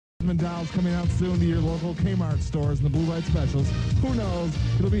Osmond dolls coming out soon to your local Kmart stores and the Blue Light Specials. Who knows?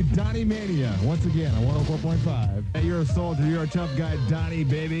 It'll be Donnie Mania once again on 104.5. Hey, you're a soldier. You're a tough guy, Donnie,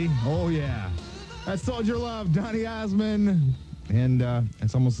 baby. Oh, yeah. That's Soldier Love, Donnie Osmond. And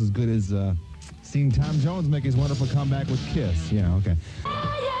it's almost as good as seeing Tom Jones make his wonderful comeback with Kiss. Yeah, okay.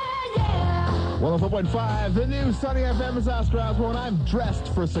 104.5, the new Sunny FM is Oscar Osbo, and I'm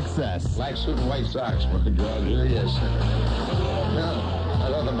dressed for success. Black suit and white socks, working draws. Here he is. I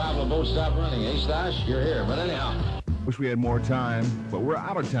thought the Bible boat stopped running. Hey, Stash, you're here. But anyhow. Wish we had more time, but we're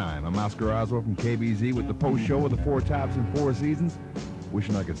out of time. I'm Oscar Osbo from KBZ with the post show of the Four Tops and Four Seasons.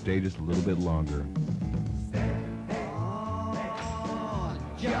 Wishing I could stay just a little bit longer.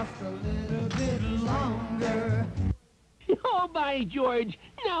 Just a little bit longer. Oh, by George,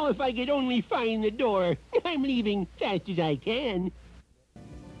 now if I could only find the door. I'm leaving fast as I can.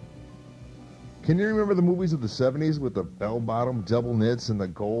 Can you remember the movies of the 70s with the bell-bottom double knits and the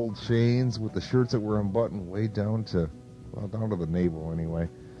gold chains with the shirts that were unbuttoned way down to, well, down to the navel anyway?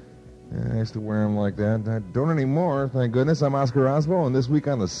 Yeah, I used to wear them like that. I don't anymore, thank goodness. I'm Oscar Osbo, and this week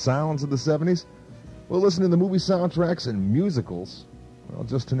on the sounds of the 70s, we'll listen to the movie soundtracks and musicals. Well,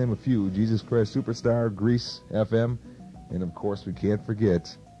 just to name a few, Jesus Christ Superstar, Grease, FM, and of course we can't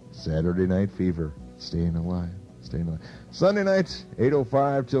forget Saturday Night Fever, Staying Alive. Sunday night,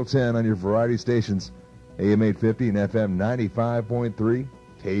 8:05 till 10 on your variety stations, AM 850 and FM 95.3,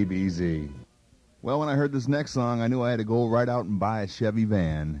 KBZ. Well, when I heard this next song, I knew I had to go right out and buy a Chevy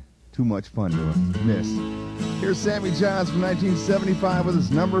van. Too much fun to miss. Here's Sammy Johns from 1975 with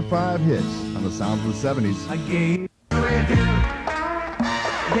his number 5 hits on the sounds of the 70s.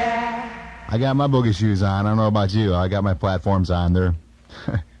 I got my boogie shoes on. I don't know about you. I got my platforms on. They're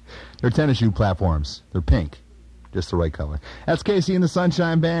tennis shoe platforms. They're pink. Just the right color. That's Casey and the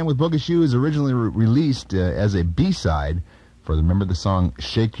Sunshine Band with Boogie Shoes, originally released as a B-side for, remember the song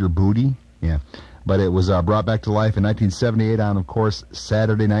Shake Your Booty? Yeah. But it was brought back to life in 1978 on, of course,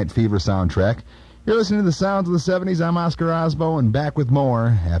 Saturday Night Fever soundtrack. You're listening to the sounds of the 70s. I'm Oscar Osbo, and back with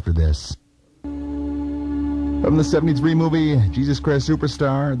more after this. From the 73 movie, Jesus Christ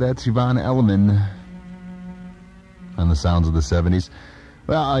Superstar, that's Yvonne Elliman on the sounds of the 70s.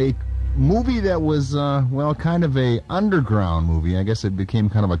 Well, a movie that was, kind of a underground movie. I guess it became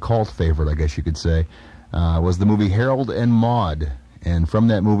kind of a cult favorite, I guess you could say, was the movie Harold and Maude. And from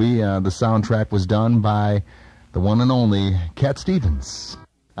that movie, the soundtrack was done by the one and only Cat Stevens.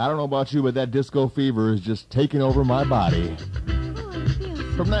 I don't know about you, but that disco fever is just taking over my body.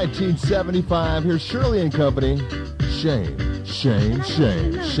 From 1975, here's Shirley and Company. Shame, shame,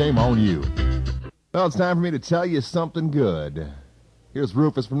 shame, shame on you. Well, it's time for me to tell you something good. Here's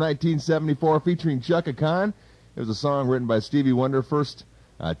Rufus from 1974 featuring Chaka Khan. It was a song written by Stevie Wonder, first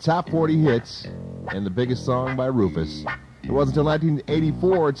top 40 hits, and the biggest song by Rufus. It wasn't until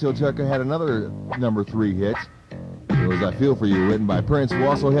 1984 until Chaka had another number 3 hit. It was I Feel For You, written by Prince. We'll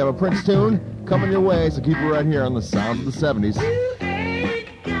also have a Prince tune coming your way, so keep it right here on the Sounds of the 70s.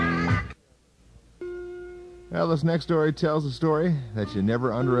 Well, this next story tells the story that you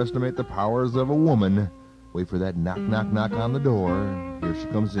never underestimate the powers of a woman. Wait for that knock, knock, knock on the door. Here she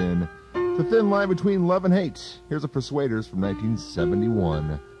comes in. The thin line between love and hate. Here's the Persuaders from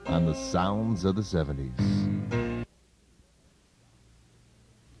 1971 on the Sounds of the 70s.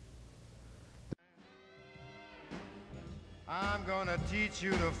 I'm gonna teach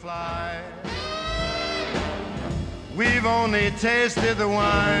you to fly. We've only tasted the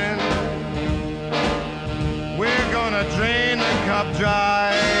wine. We're gonna drain the cup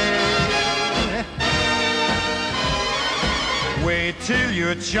dry. Wait till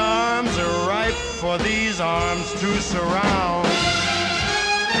your charms are ripe for these arms to surround.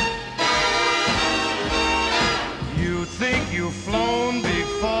 You think you've flown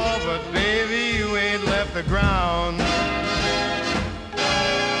before, but baby, you ain't left the ground.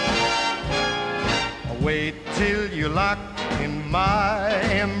 Wait till you're locked in my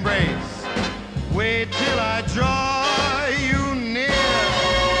embrace. Wait till I draw you near.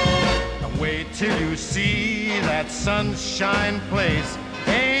 Wait till you see that sunshine place.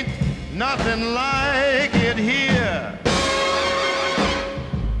 Ain't nothing like it here.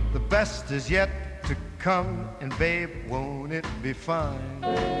 The best is yet to come, and babe, won't it be fine?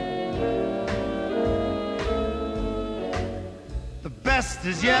 The best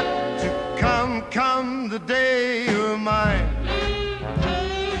is yet to come, come the day you're mine.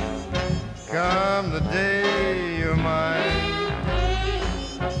 Come the day you're mine,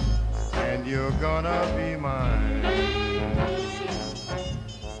 and you're gonna be mine.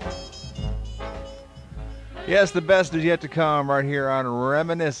 Yes, the best is yet to come right here on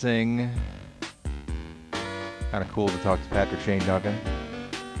Reminiscing. Kind of cool to talk to Patrick Shane Duncan.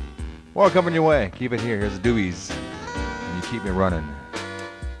 More coming your way. Keep it here. Here's the Doobies. And you keep me running.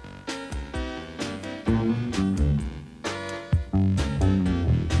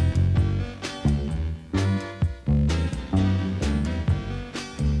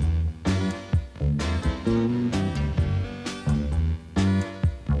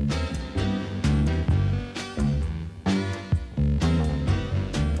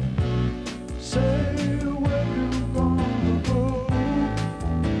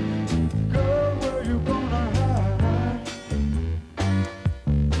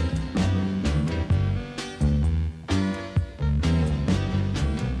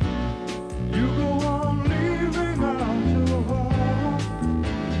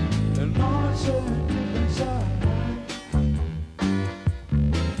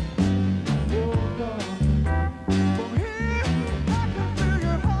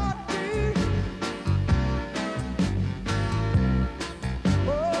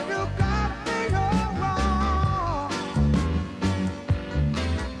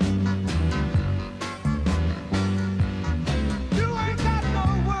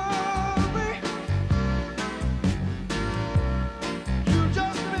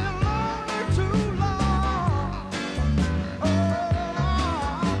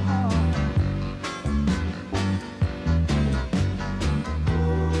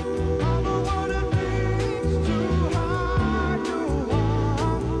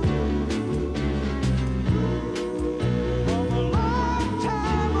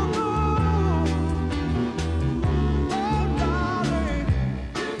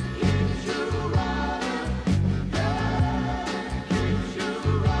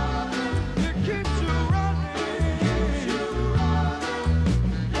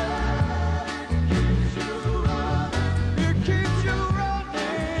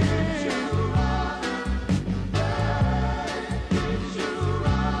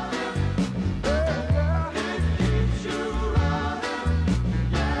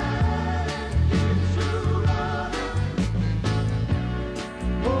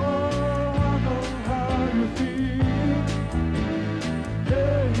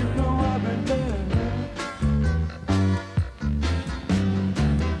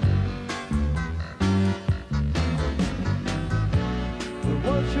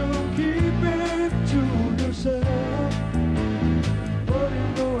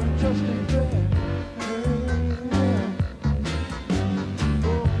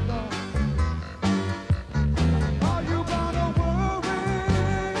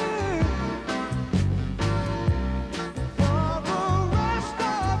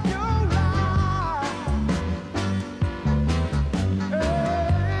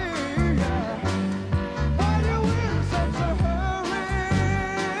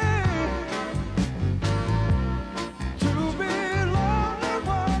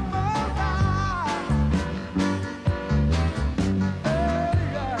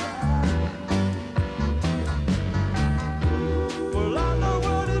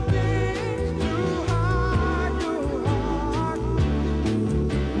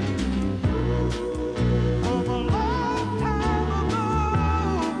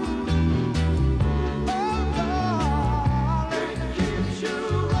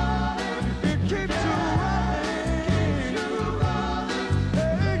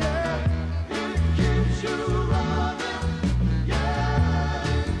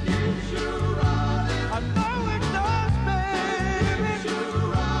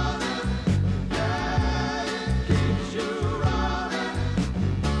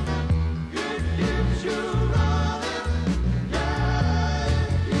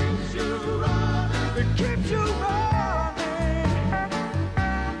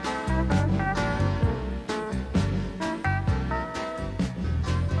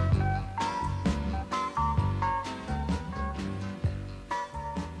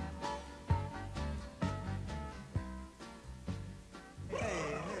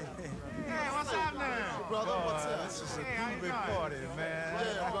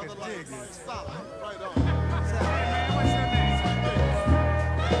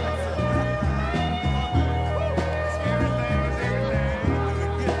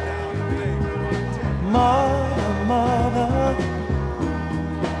 Mother, mother,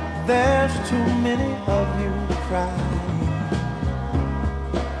 there's too many of you crying.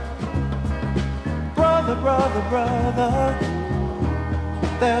 Brother, brother, brother,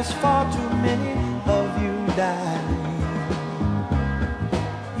 there's far too many of you dying.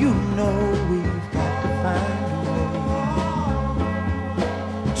 You know we've got to find a way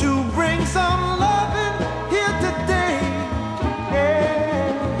to bring some loving here today. Yeah.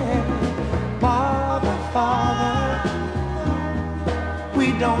 Father, Father, we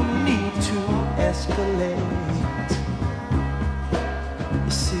don't need to escalate.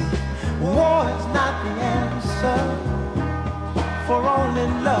 You see, war is not the answer, for only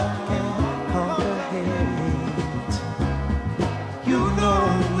love can conquer hate. You know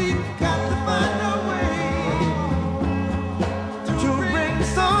we've got to find a way to bring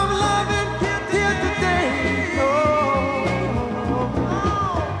some love in here today.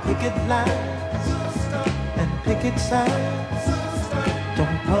 Picket lines and picket signs.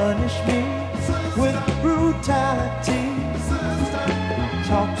 Don't punish me with brutality.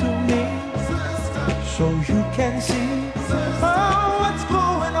 Talk to me so you can see what's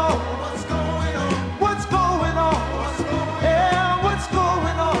going on. What's going on? Yeah, what's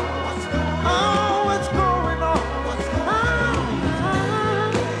going on? Oh, what's going on?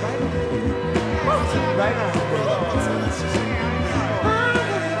 Right on. Right on.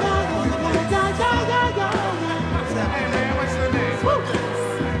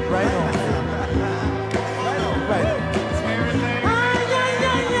 Right on.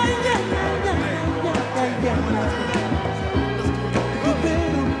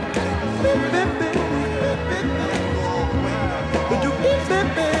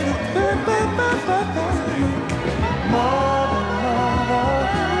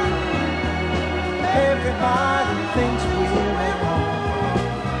 Everybody thinks we're at home.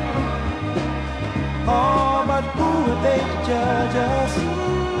 Oh, but who are they to judge us?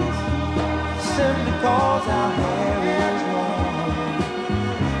 Simply cause our hair is long.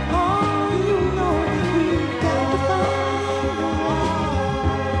 Oh, you know we've got to find a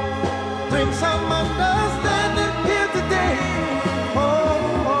way. Bring some understanding here today.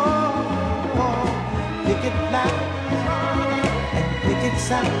 Picket lines and picket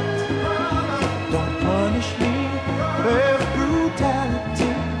signs. Don't punish me with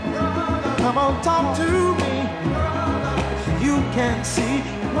brutality. Come on, talk to me so you can see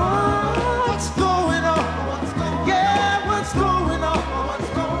what's going on. Yeah, what's going on?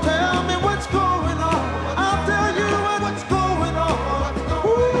 Tell me what's going on. I'll tell you what's going on.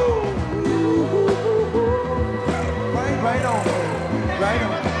 Right on, right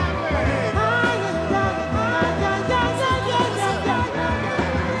on.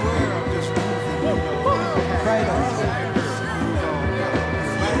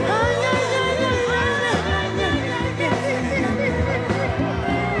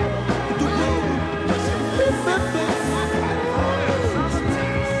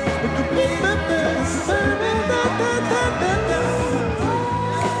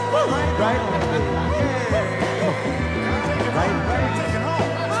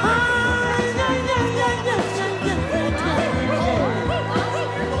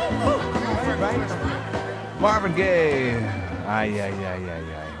 Marvin Gaye.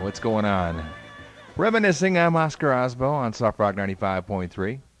 What's going on? Reminiscing, I'm Oscar Osbo on Soft Rock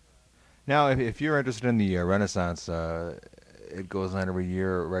 95.3. Now, if you're interested in the Renaissance, it goes on every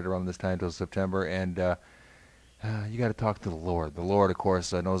year right around this time till September, and you got to talk to the Lord. The Lord, of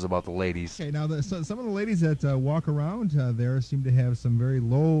course, knows about the ladies. Okay, now some of the ladies that walk around there seem to have some very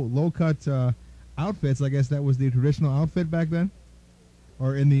low-cut outfits. I guess that was the traditional outfit back then?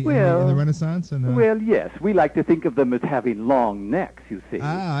 Or in the Renaissance? And, well, yes. We like to think of them as having long necks, you see.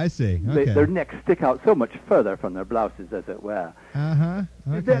 Ah, I see. Okay. Their necks stick out so much further from their blouses, as it were. Uh-huh.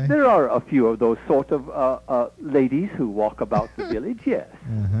 Okay. There are a few of those sort of ladies who walk about the village, yes.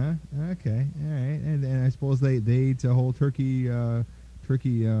 Uh-huh. Okay. All right. And I suppose they eat a whole turkey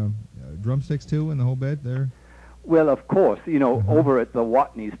drumsticks, too, and the whole bit there? Well, of course. You know, over at the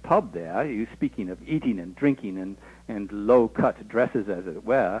Watney's pub there, speaking of eating and drinking and low-cut dresses, as it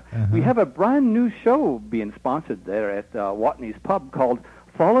were, we have a brand-new show being sponsored there at Watney's pub called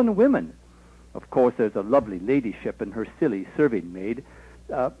Fallen Women. Of course, there's a lovely ladyship and her silly serving maid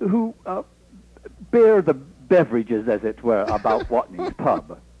who bear the beverages, as it were, about Watney's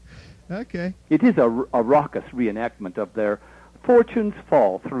pub. Okay. It is a raucous reenactment of their fortunes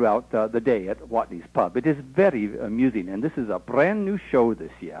fall throughout the day at Watney's pub. It is very amusing, and this is a brand-new show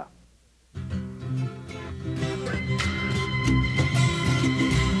this year.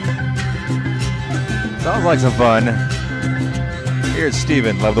 Sounds like some fun. Here's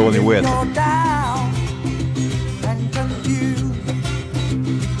Steven, Love the One You're With. You're down and confused,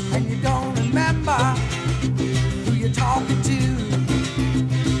 and you don't remember who you're talking to.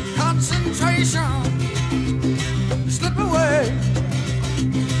 Concentration slip away,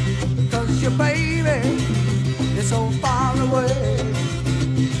 because your baby is so far away.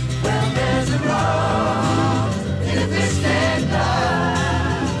 Well, there's a road in a distant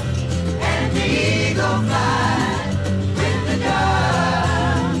love, and the eagle flies with the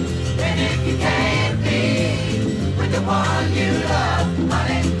dove. And if you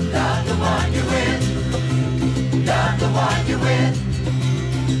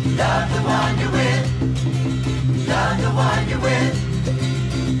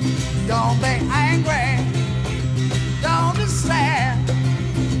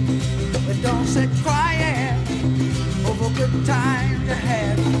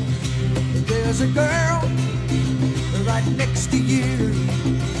There's a girl right next to you,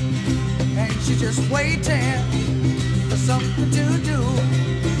 and she's just waiting for something to do.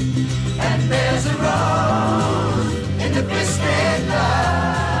 And there's a rose in the twisted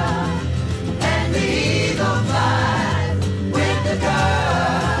love, and the eagle flies with the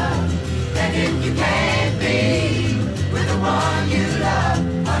dove. And if you can't be with the one you love,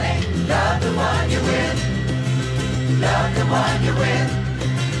 honey, love the one you're with. Love the one you're with.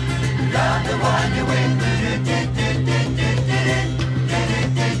 Love the one you're with.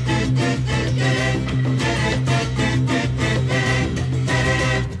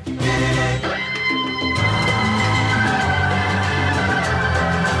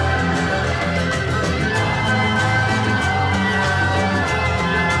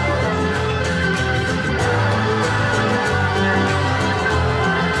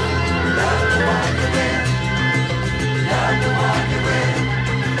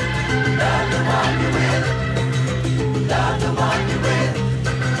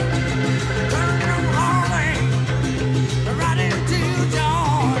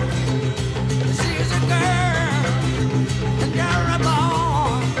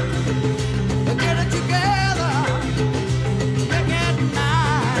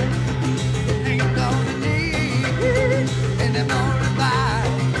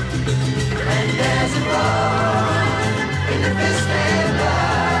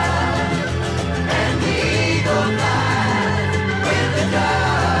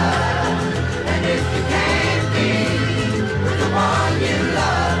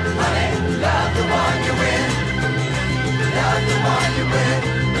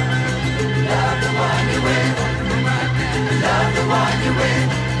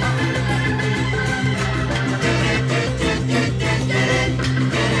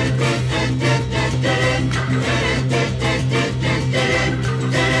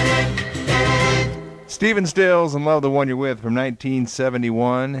 Stephen Stills and Love the One You're With from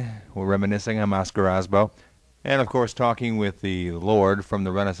 1971. We're reminiscing. I'm Oscar Osbo. And, of course, talking with the Lord from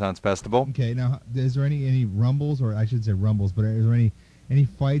the Renaissance Festival. Okay, now, is there any rumbles, or I should say rumbles, but is there any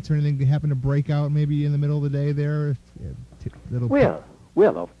fights or anything that happen to break out maybe in the middle of the day there?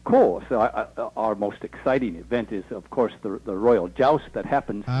 Well, of course. Our most exciting event is, of course, the Royal Joust that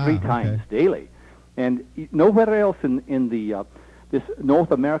happens 3 times daily. And nowhere else in the this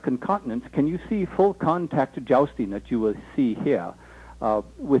North American continent can you see full contact jousting that you will see here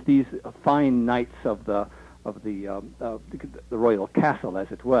with these fine knights of the royal castle, as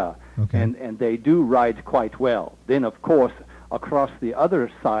it were. Okay. And they do ride quite well. Then, of course, across the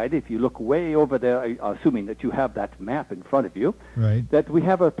other side, if you look way over there, assuming that you have that map in front of you, right, that we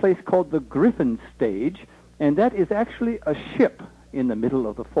have a place called the Griffin Stage, and that is actually a ship in the middle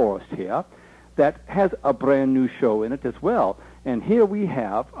of the forest here that has a brand new show in it as well. And here we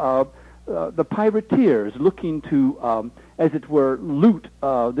have the pirateers looking to, as it were, loot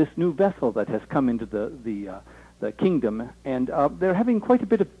this new vessel that has come into the kingdom, and they're having quite a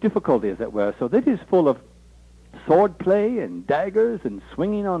bit of difficulty, as it were. So that is full of sword play and daggers and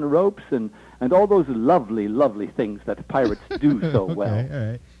swinging on ropes and all those lovely, lovely things that pirates do so well. Okay,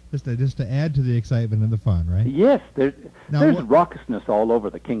 all right. Just to add to the excitement and the fun, right? Yes, there's raucousness all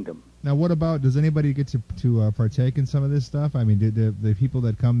over the kingdom. Now, what about, does anybody get to partake in some of this stuff? I mean, do the people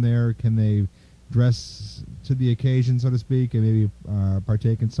that come there, can they dress to the occasion, so to speak, and maybe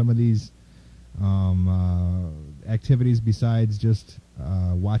partake in some of these activities besides just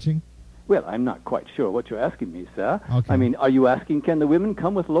watching? Well, I'm not quite sure what you're asking me, sir. Okay. I mean, are you asking, can the women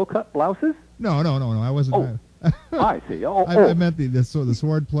come with low-cut blouses? No, I wasn't. Oh. I see. I meant the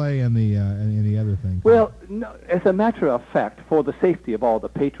sword play and the other thing. Well, no, as a matter of fact, for the safety of all the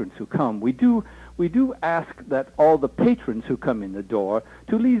patrons who come, we do ask that all the patrons who come in the door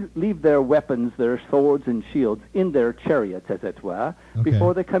to leave their weapons, their swords and shields, in their chariots, as it were,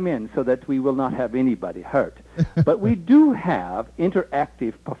 before they come in, so that we will not have anybody hurt. But we do have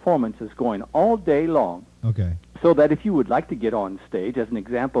interactive performances going all day long. Okay. So that if you would like to get on stage, as an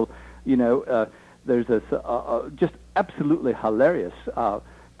example, there's this just absolutely hilarious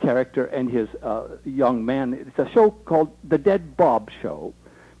character and his young man. It's a show called The Dead Bob Show.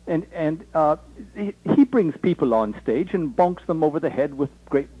 And he brings people on stage and bonks them over the head with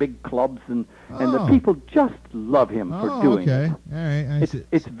great big clubs, and the people just love him for doing it. All right.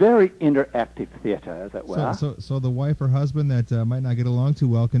 It's very interactive theater, as it were. So the wife or husband that might not get along too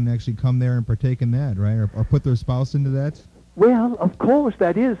well can actually come there and partake in that, right? Or put their spouse into that? Well, of course,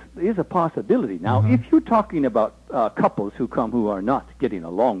 that is a possibility. Now, if you're talking about couples who come who are not getting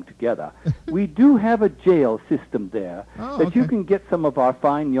along together, we do have a jail system there that you can get some of our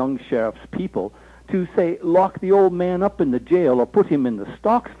fine young sheriff's people to, say, lock the old man up in the jail or put him in the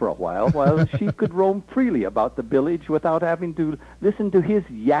stocks for a while she could roam freely about the village without having to listen to his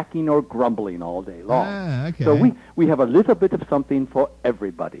yakking or grumbling all day long. Ah, okay. So we have a little bit of something for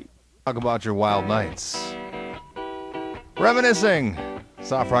everybody. Talk about your wild nights. Reminiscing.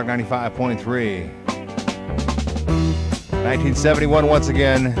 Soft Rock 95.3. 1971 once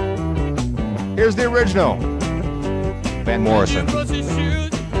again. Here's the original. Van Morrison.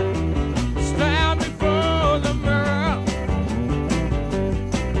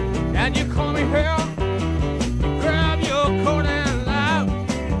 And you call me here, grab your coat and laugh.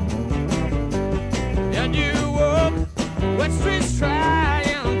 And you walk wet streets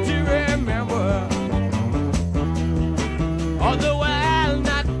trying to remember all the wild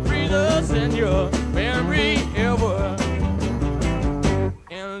night breathers in your memory ever.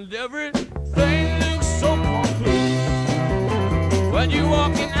 And everything looks so complete when you're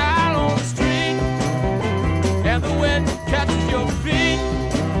walking out on the street and the wind catches your feet,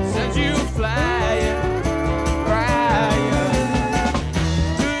 sends you flying, flying.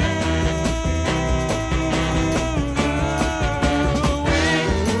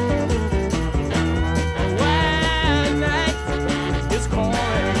 A wild night is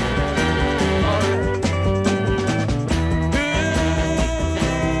calling.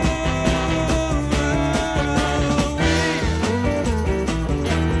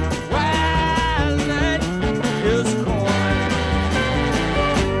 Wild night is calling.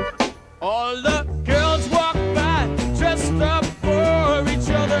 All the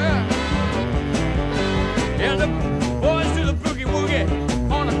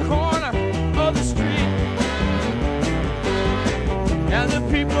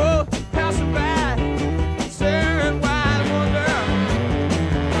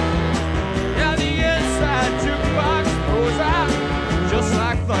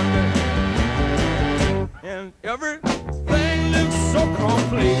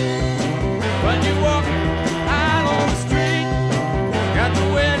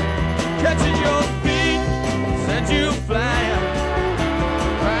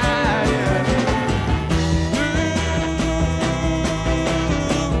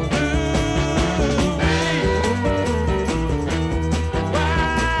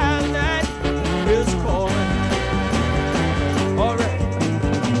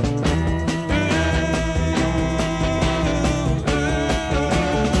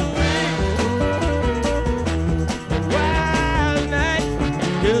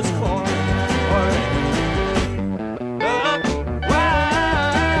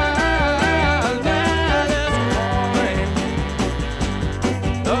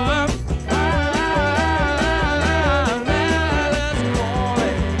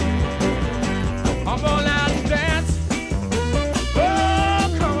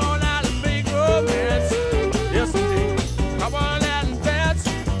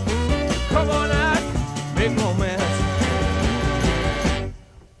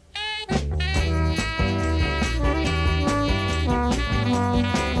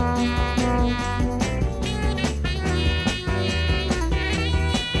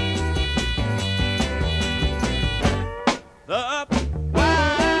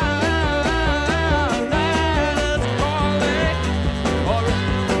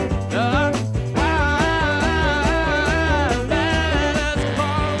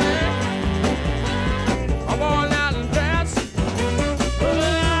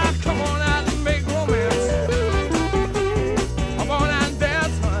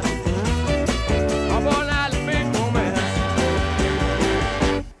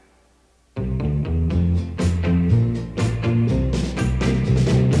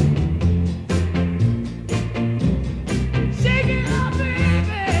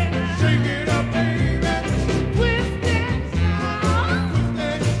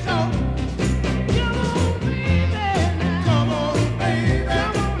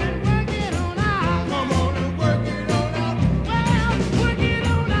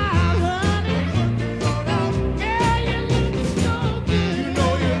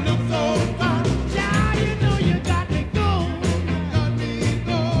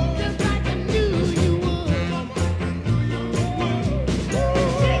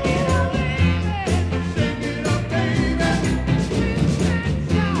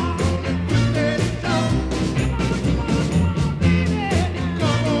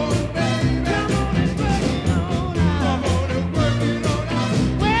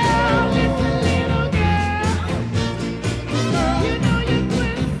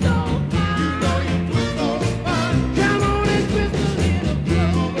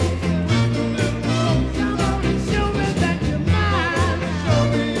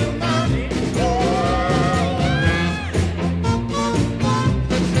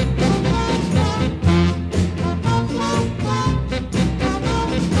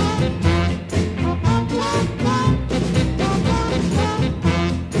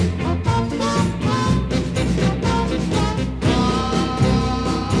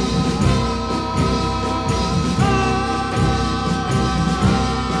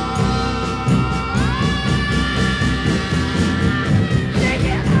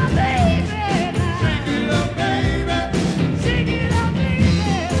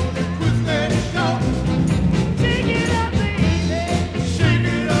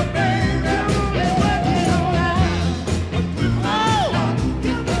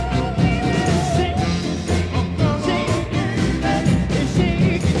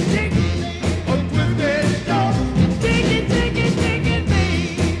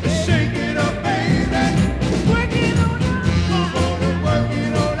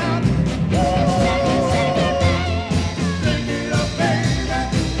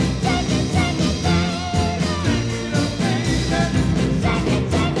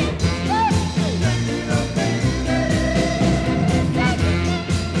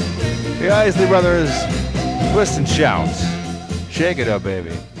The Isley Brothers, Twist and Shout. Shake it up, baby.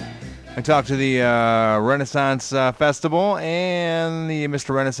 I talked to the Renaissance Festival and the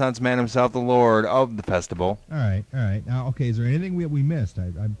Mr. Renaissance man himself, the Lord of the festival. All right. Now, okay, is there anything we missed? I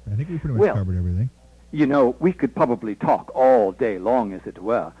think we pretty much covered everything. You know, we could probably talk all day long, as it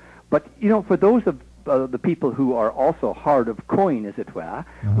were. But, you know, for those of the people who are also hard of coin, as it were,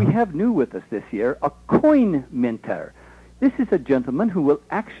 we have new with us this year, a coin minter. This is a gentleman who will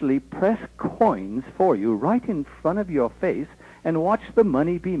actually press coins for you right in front of your face and watch the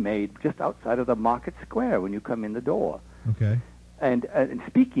money be made just outside of the market square when you come in the door. Okay. And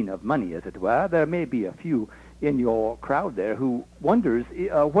speaking of money, as it were, there may be a few in your crowd there who wonders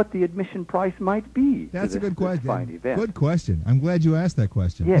what the admission price might be. That's a good question. Fine event. Good question. I'm glad you asked that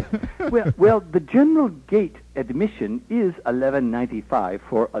question. Yes. well, the general gate admission is $11.95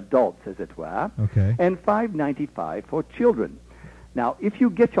 for adults, as it were, Okay. and $5.95 for children. Now, if you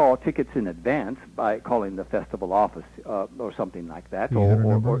get your tickets in advance by calling the festival office or something like that,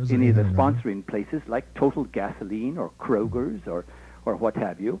 or any of the sponsoring places like Total Gasoline or Kroger's or what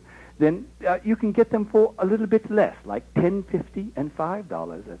have you, then you can get them for a little bit less, like $10, $50, and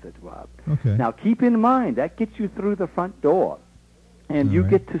 $5, as it were. Okay. Now, keep in mind, that gets you through the front door, and you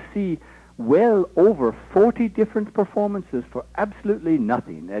get to see well over 40 different performances for absolutely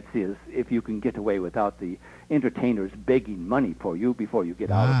nothing. That is, if you can get away without the entertainers begging money for you before you get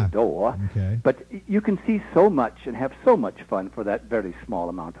out of the door. Okay. But you can see so much and have so much fun for that very small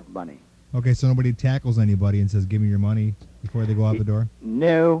amount of money. Okay, so nobody tackles anybody and says, give me your money before they go out the door?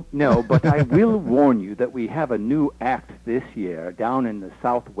 No, but I will warn you that we have a new act this year down in the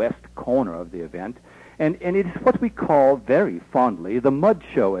southwest corner of the event, and it is what we call very fondly the Mud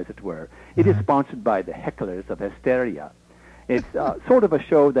Show, as it were. It is sponsored by the Hecklers of Hysteria. It's sort of a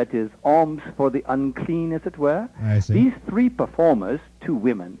show that is alms for the unclean, as it were. I see. These three performers, 2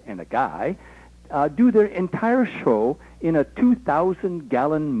 women and a guy, do their entire show in a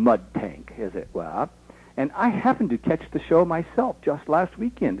 2,000-gallon mud tank, as it were. And I happened to catch the show myself just last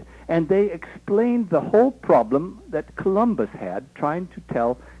weekend, and they explained the whole problem that Columbus had trying to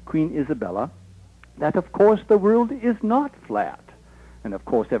tell Queen Isabella that, of course, the world is not flat. And, of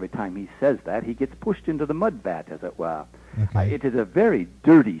course, every time he says that, he gets pushed into the mud vat, as it were. Okay. It is a very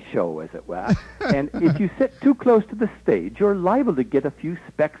dirty show, as it were. And if you sit too close to the stage, you're liable to get a few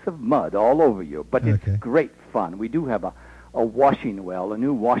specks of mud all over you. But it's great fun. We do have a washing well, a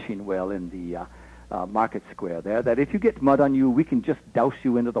new washing well in the market square there, that if you get mud on you, we can just douse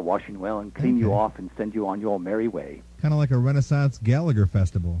you into the washing well and clean you off and send you on your merry way. Kind of like a Renaissance Gallagher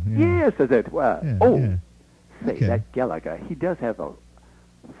festival. Yeah. Yes, as it were. Say, Okay. that Gallagher, he does have a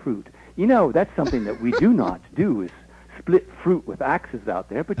fruit. You know, that's something that we do not do, is split fruit with axes out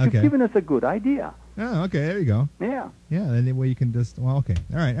there, but you've given us a good idea. Oh, okay, there you go. Yeah. Yeah, anyway you can just, well, okay.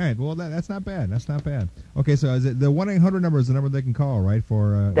 All right. Well, that's not bad. That's not bad. Okay, so is it the 1-800 number is the number they can call, right?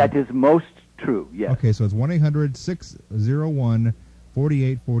 For that is most true, yes. Okay, so it's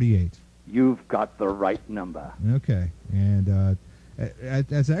 1-800-601-4848. You've got the right number. Okay, and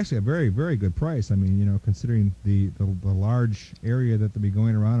that's actually a very, very good price. I mean, you know, considering the large area that they'll be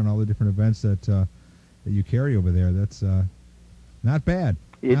going around and all the different events that you carry over there, that's not bad.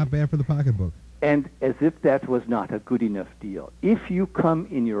 Not bad for the pocketbook. And as if that was not a good enough deal, if you come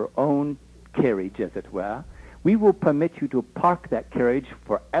in your own carriage, as it were, we will permit you to park that carriage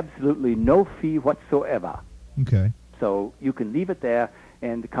for absolutely no fee whatsoever. Okay. So you can leave it there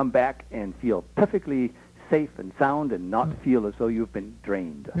and come back and feel perfectly safe and sound and not feel as though you've been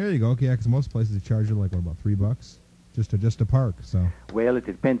drained. There you go. Okay, because most places charge you like, what, about $3 just to park. So. Well, it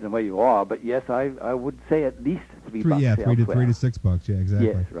depends on where you are, but yes, I would say at least $3. Yeah, $3 to $6. Yeah, exactly.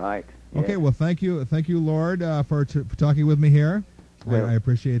 Yes, right. Okay, well, thank you, Lord, for talking with me here. Well, I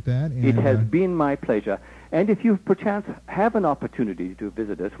appreciate that. And, it has been my pleasure. And if you perchance have an opportunity to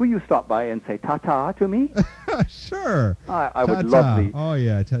visit us, will you stop by and say ta-ta to me? Sure. I would love the... Oh,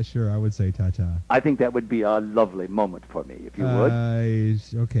 yeah, sure, I would say ta-ta. I think that would be a lovely moment for me, if you would.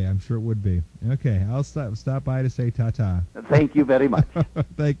 Okay, I'm sure it would be. Okay, I'll stop by to say ta-ta. Thank you very much.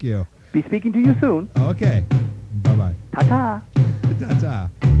 Thank you. Be speaking to you soon. Okay. Bye-bye. Ta-ta. Ta-ta.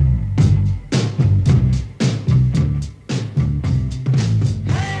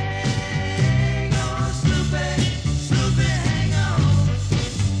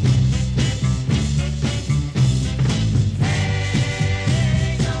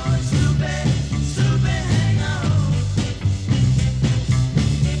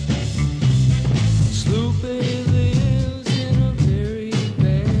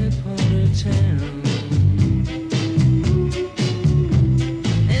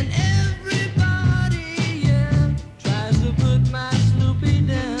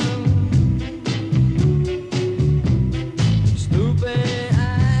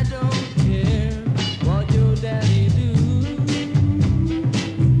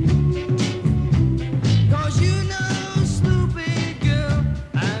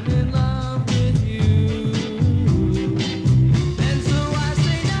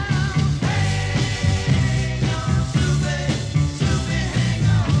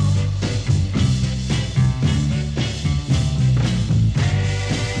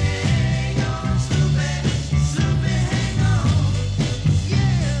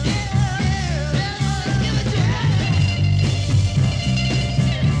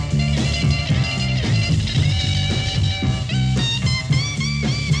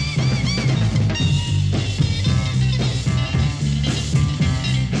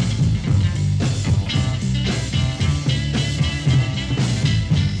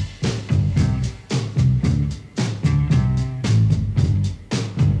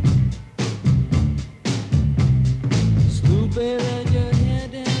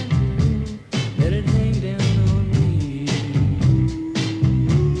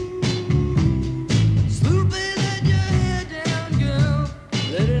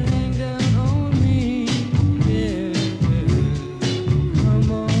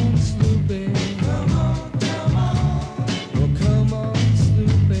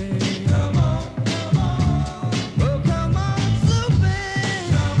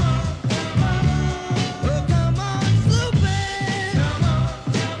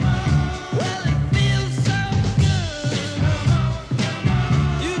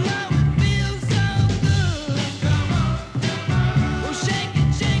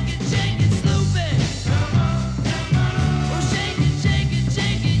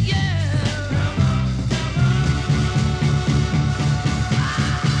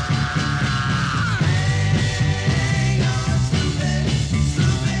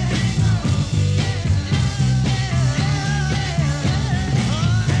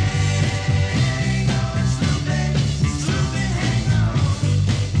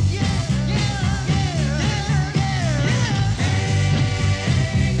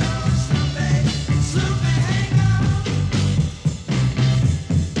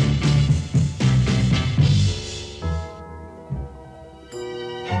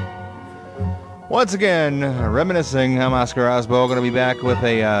 Once again, reminiscing. I'm Oscar Osbo. Going to be back with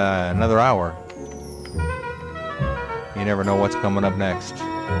another hour. You never know what's coming up next.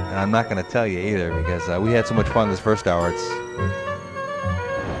 And I'm not going to tell you either because we had so much fun this first hour. It's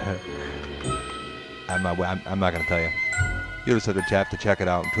I'm not going to tell you. You just have to check it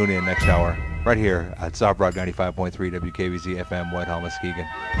out and tune in next hour right here at Soft Rock 95.3 WKBZ FM, Whitehall,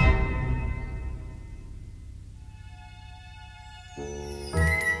 Muskegon.